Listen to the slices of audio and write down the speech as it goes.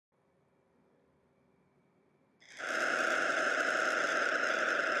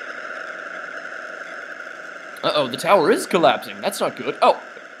Oh, the tower is collapsing. That's not good. Oh,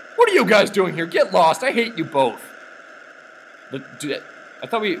 what are you guys doing here? Get lost. I hate you both. I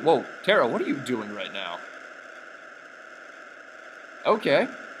thought we... Whoa, Tara, what are you doing right now? Okay.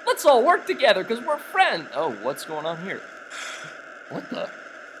 Let's all work together because we're friends. Oh, what's going on here? What the?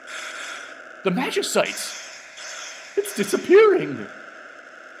 The magicite. It's disappearing.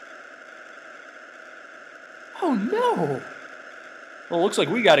 Oh, no. Well, looks like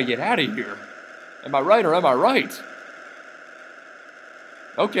we got to get out of here. Am I right or am I right?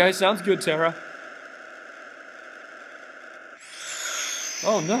 Okay, sounds good, Tara.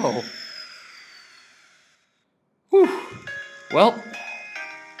 Oh, no. Whew. Well,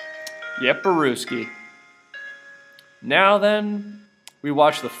 yep, Baruski. Now then, we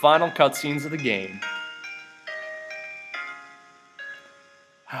watch the final cutscenes of the game.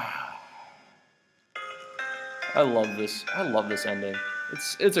 I love this. I love this ending.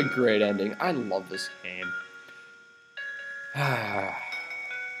 It's a great ending. I love this game.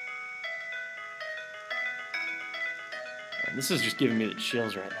 This is just giving me the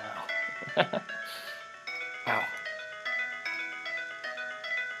chills right now. Wow.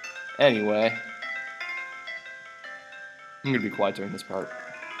 Anyway, I'm gonna be quiet during this part.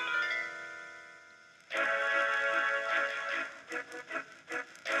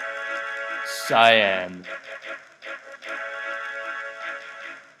 Cyan.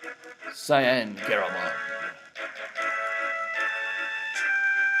 Cyan Garamond.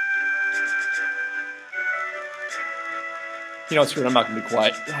 You know, screw it, I'm not gonna be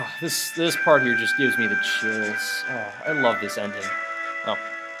quiet. Oh, this part here just gives me the chills. Oh, I love this ending. Oh.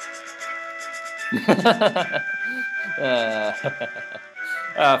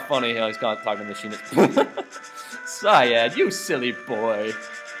 Funny how he's talking to machinist. Syed, you silly boy.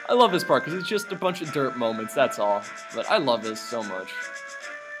 I love this part because it's just a bunch of dirt moments, that's all. But I love this so much.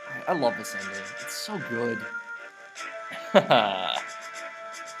 I love this ending. It's so good.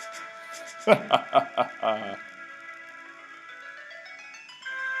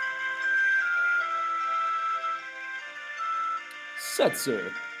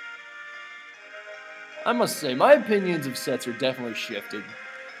 Setzer. I must say, my opinions of Setzer definitely shifted.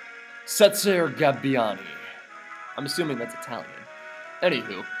 Setzer Gabbiani. I'm assuming that's Italian.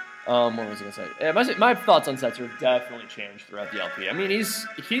 Anywho, what was I gonna say? Yeah, my thoughts on Setzer have definitely changed throughout the LP. I mean,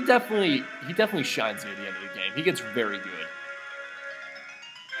 he definitely shines near the end of the game. He gets very good.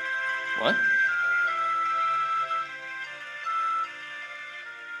 What?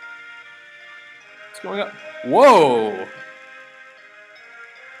 What's going on? Whoa!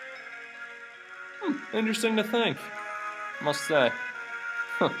 Interesting to think, must say.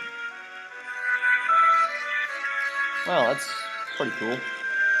 Huh. Well, that's pretty cool.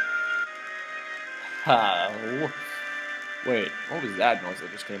 Wait, what was that noise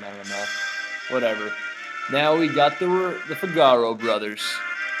that just came out of my mouth? Whatever. Now we got the Figaro brothers,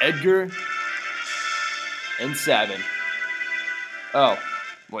 Edgar and Sabin. Oh,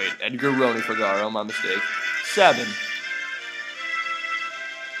 wait, Edgar Roni Figaro, my mistake. Sabin.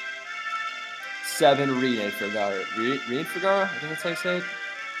 Rene Figaro. Rene Figaro? I think that's how you say it.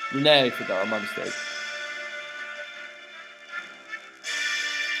 Rene Figaro, my mistake.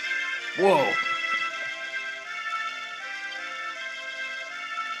 Whoa.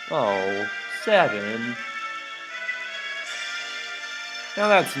 Oh, 7. Now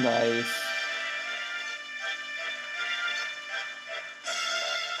that's nice.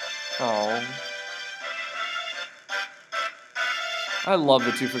 Oh. I love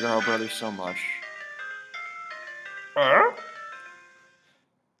the two Figaro brothers so much.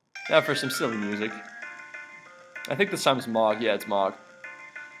 Now for some silly music. I think this time it's Mog. Yeah, it's Mog.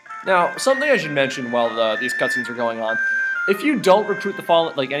 Now, something I should mention while these cutscenes are going on. If you don't recruit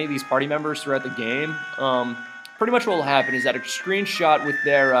any of these party members throughout the game, pretty much what will happen is that a screenshot with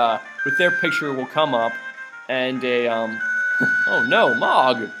their picture will come up, and a oh no,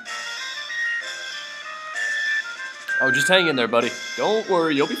 Mog. Oh, just hang in there, buddy. Don't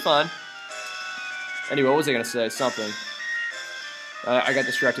worry, you'll be fine. Anyway, what was I gonna say? Something. I got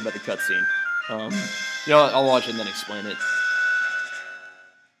distracted by the cutscene. You know what? I'll watch it and then explain it.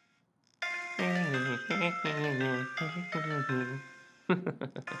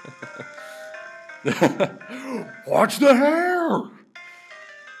 Watch the hair!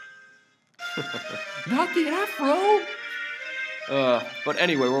 Not the afro! But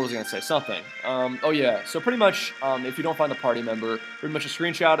anyway, what was I going to say? Something. Oh yeah, so pretty much, if you don't find the party member, pretty much a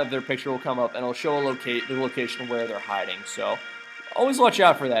screenshot of their picture will come up, and it'll show the location where they're hiding, so always watch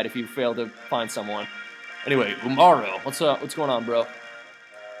out for that if you fail to find someone. Anyway, Umaro, what's going on, bro?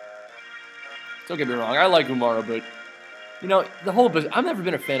 Don't get me wrong, I like Umaro, but, you know, I've never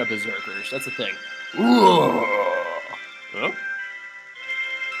been a fan of Berserkers, that's the thing. Ooh.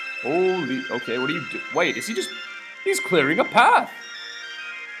 Holy, okay, what do you do? Wait, is he just, he's clearing a path.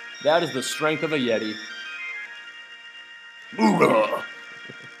 That is the strength of a Yeti. Ooga!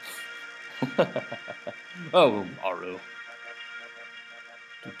 Oh, Maru.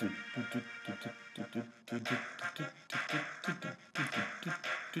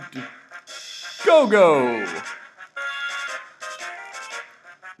 Go, go!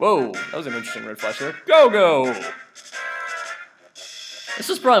 Whoa, that was an interesting red flash there. Go, go! This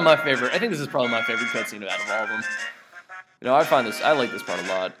is probably my favorite. I think this is probably my favorite cutscene out of all of them. You know, I like this part a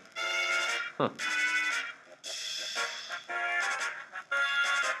lot. Huh.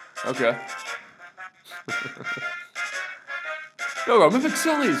 Okay. Go, go, Mimic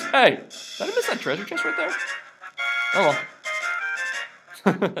Sellies! Hey! Did I miss that treasure chest right there? Oh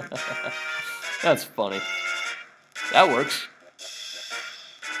well. That's funny. That works.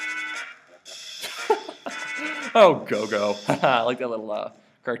 Oh, go-go. I like that little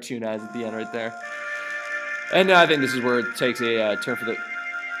cartoon eyes at the end right there. And now I think this is where it takes a turn for the...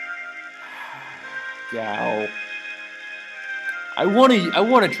 Gal. I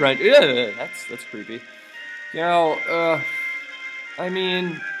wanna try... Yeah, that's creepy. Gal, I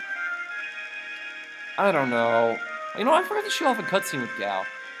mean... I don't know. You know, I forgot to show off a cutscene with Gal.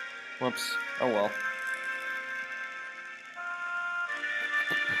 Whoops. Oh well.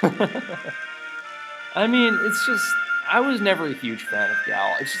 I mean, it's just, I was never a huge fan of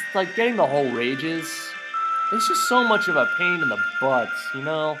Gal. It's just like getting the whole rages. It's just so much of a pain in the butt, you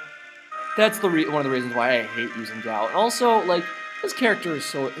know? That's the one of the reasons why I hate using Gal. And also, like, his character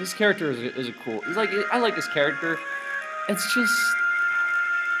is a cool. He's like, I like his character. It's just,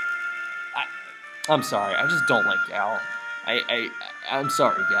 I'm sorry, I just don't like Gal. I'm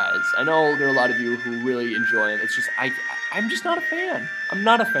sorry, guys. I know there are a lot of you who really enjoy it. It's just, I'm just not a fan. I'm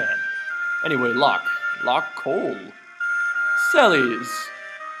not a fan. Anyway, Lock Cole. Sellies.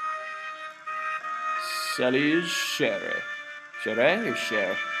 Sellies Sherry. Sherry or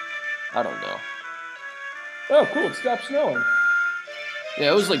Share? I don't know. Oh, cool, it stopped snowing.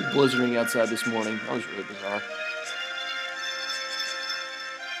 Yeah, it was like blizzarding outside this morning. That was really bizarre.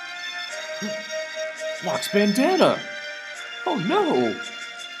 Lock's bandana! Oh no!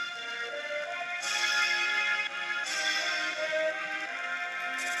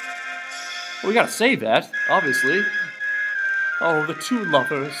 Well, we gotta save that, obviously. Oh, the two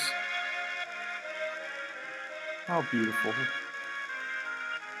lovers. How beautiful.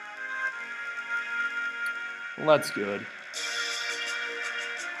 Well, that's good.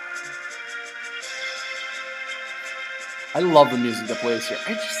 I love the music that plays here.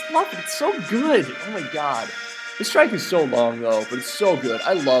 I just love it. It's so good. Oh my god. This track is so long, though, but it's so good.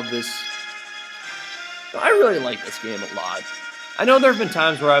 I love this. I really like this game a lot. I know there have been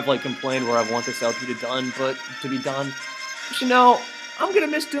times where I've like complained where I want this LP to be done, but you know, I'm gonna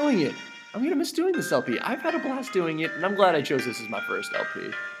miss doing it. I'm gonna miss doing this LP. I've had a blast doing it, and I'm glad I chose this as my first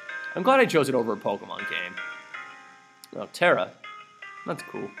LP. I'm glad I chose it over a Pokemon game. Oh, Terra. That's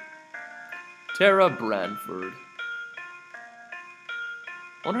cool. Terra Branford.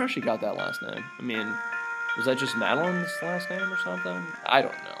 I wonder how she got that last name. I mean, was that just Madeline's last name or something? I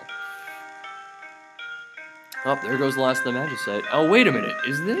don't know. Oh, there goes the last of the Magicite. Oh, wait a minute.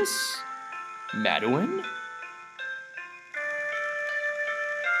 Is this Madeline?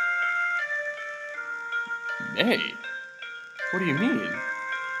 Nay. What do you mean?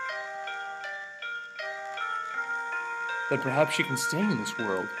 That perhaps she can stay in this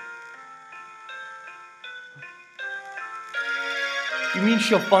world. You mean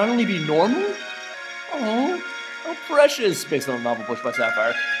she'll finally be normal? Oh, how precious, based on the novel pushed by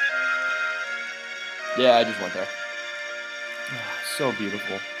Sapphire. Yeah, I just went there. Oh, so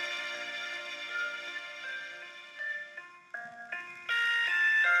beautiful.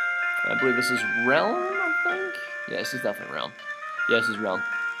 I believe this is Realm, I think? Yeah, this is definitely Realm. Yeah, this is Realm.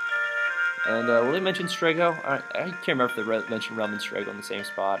 And will they mention Strago? I can't remember if they mentioned Realm and Strago in the same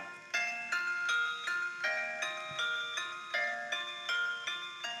spot.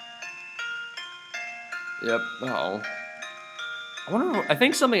 Yep. Oh. I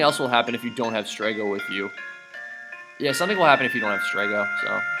think something else will happen if you don't have Strago with you. Yeah, something will happen if you don't have Strago,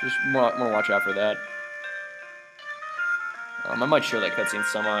 so just want to watch out for that. I might show that cutscene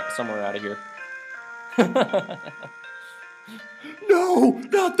somewhere out of here. No,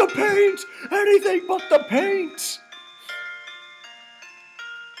 not the paint! Anything but the paint!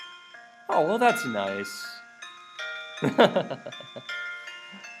 Oh, well, that's nice.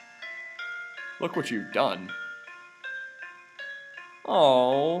 Look what you've done.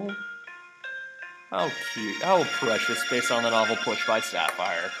 Oh, how cute, how precious, based on the novel pushed by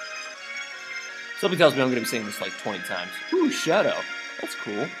Sapphire. Something tells me I'm going to be saying this like 20 times. Ooh, Shadow. That's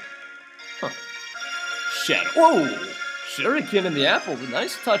cool. Shadow. Whoa! Shuriken in the apple.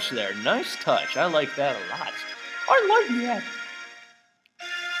 Nice touch there. Nice touch. I like that a lot. I like that.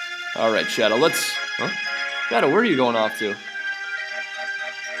 Alright, Shadow, let's... Huh? Shadow, where are you going off to?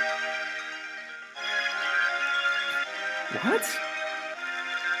 What?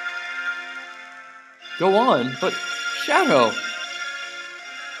 Go on, but... Shadow!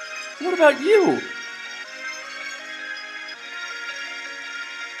 What about you?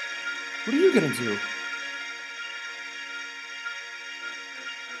 What are you gonna do?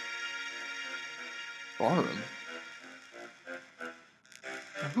 Barham?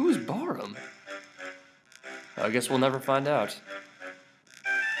 Who's Barham? I guess we'll never find out.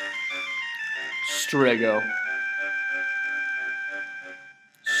 Strego.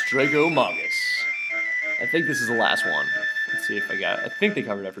 Strego Magus. I think this is the last one. Let's see if I got it. I think they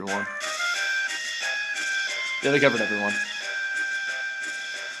covered everyone. Yeah, they covered everyone.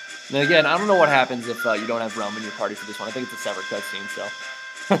 And again, I don't know what happens if you don't have Realm in your party for this one. I think it's a separate cutscene, so.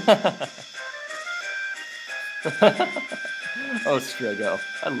 Oh, Strego.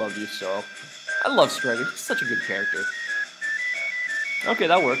 I love you so. I love Strego. He's such a good character. Okay,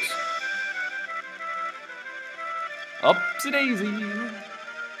 that works. Upsy daisy.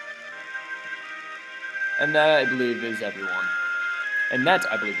 And that, I believe, is everyone. And that,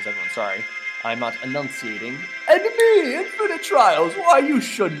 I believe, is everyone. sorry. I'm not enunciating. And me, Infinite Trials. Why, you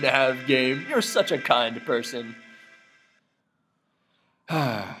shouldn't have, game. You're such a kind person.